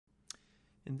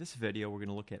In this video, we're going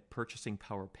to look at purchasing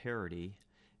power parity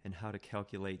and how to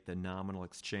calculate the nominal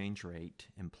exchange rate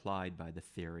implied by the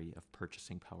theory of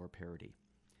purchasing power parity.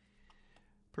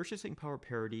 Purchasing power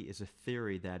parity is a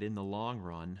theory that in the long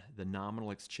run, the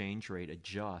nominal exchange rate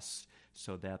adjusts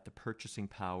so that the purchasing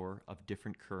power of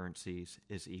different currencies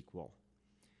is equal.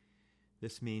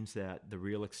 This means that the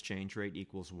real exchange rate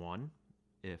equals 1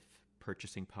 if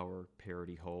purchasing power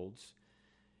parity holds,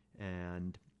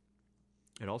 and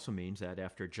it also means that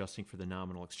after adjusting for the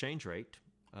nominal exchange rate,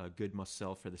 a good must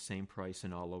sell for the same price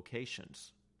in all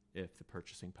locations if the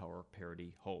purchasing power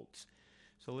parity holds.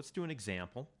 So let's do an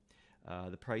example.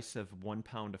 The price of 1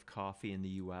 pound of coffee in the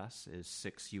U.S. is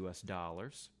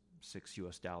 $6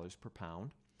 per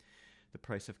pound. The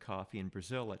price of coffee in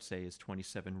Brazil, let's say, is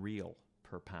 27 real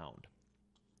per pound.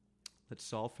 Let's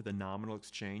solve for the nominal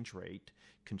exchange rate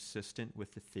consistent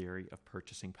with the theory of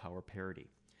purchasing power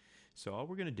parity. So all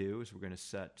we're going to do is we're going to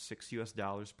set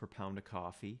 $6 per pound of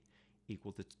coffee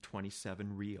equal to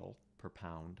 27 real per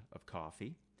pound of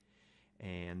coffee.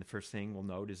 And the first thing we'll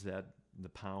note is that the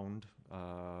pound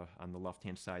on the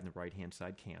left-hand side and the right-hand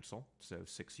side cancel. So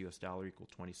 $6 equal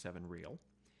 27 real.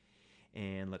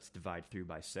 And let's divide through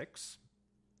by 6.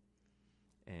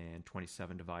 And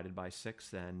 27 divided by 6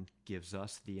 then gives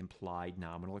us the implied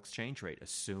nominal exchange rate,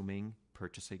 assuming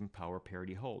purchasing power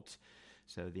parity holds.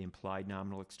 So the implied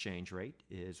nominal exchange rate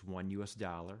is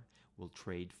 $1 will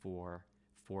trade for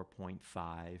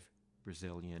 4.5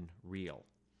 Brazilian real.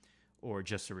 Or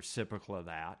just a reciprocal of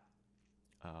that,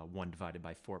 1 divided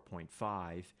by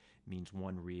 4.5 means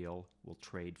 1 real will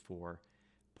trade for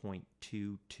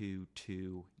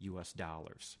 0.222 US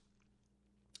dollars.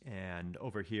 And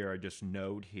over here, I just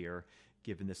note here,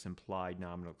 given this implied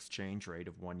nominal exchange rate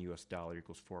of $1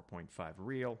 equals 4.5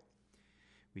 real,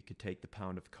 we could take the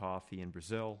pound of coffee in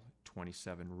Brazil,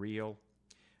 27 real.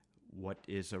 What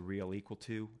is a real equal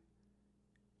to?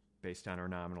 Based on our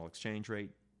nominal exchange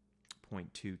rate,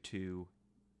 0.22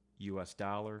 US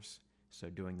dollars. So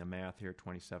doing the math here,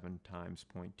 27 times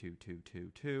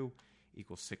 0.2222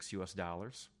 equals 6 US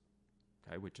dollars,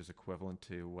 okay, which is equivalent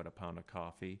to what a pound of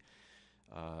coffee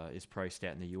is priced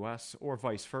at in the US, or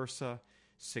vice versa.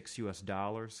 6 US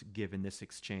dollars, given this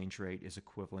exchange rate, is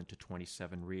equivalent to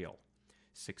 27 real.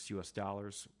 6 US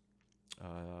dollars,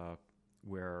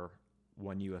 where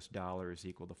 1 US dollar is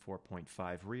equal to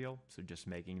 4.5 real. So just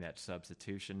making that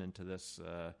substitution into this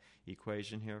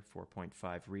equation here,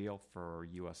 4.5 real for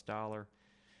US dollar.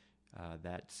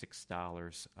 That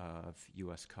 $6 of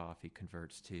US coffee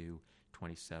converts to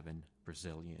 27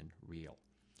 Brazilian real.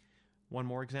 One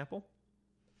more example.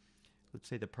 Let's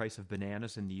say the price of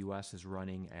bananas in the U.S. is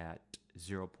running at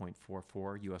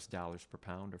 0.44 US dollars per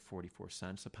pound, or 44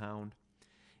 cents a pound.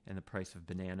 And the price of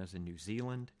bananas in New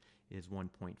Zealand is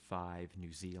 1.5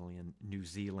 New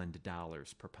Zealand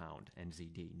dollars per pound,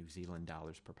 NZD, New Zealand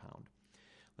dollars per pound.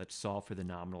 Let's solve for the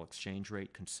nominal exchange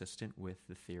rate consistent with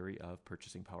the theory of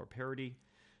purchasing power parity.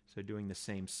 So doing the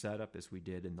same setup as we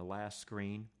did in the last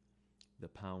screen, the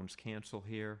pounds cancel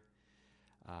here.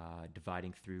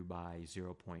 Dividing through by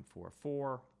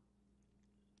 0.44,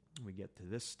 we get to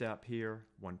this step here,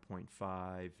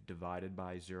 1.5 divided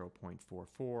by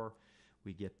 0.44,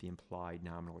 we get the implied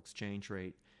nominal exchange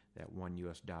rate. That 1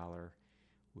 US dollar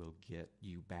will get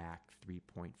you back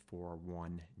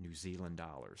 3.41 New Zealand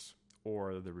dollars,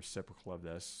 or the reciprocal of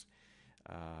this,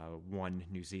 1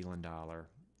 New Zealand dollar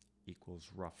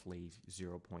equals roughly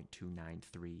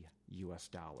 0.293 US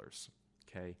dollars.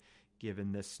 Okay.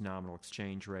 Given this nominal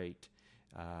exchange rate,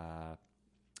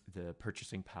 the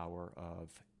purchasing power of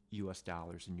US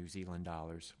dollars and New Zealand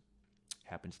dollars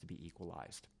happens to be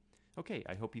equalized. Okay,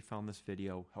 I hope you found this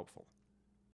video helpful.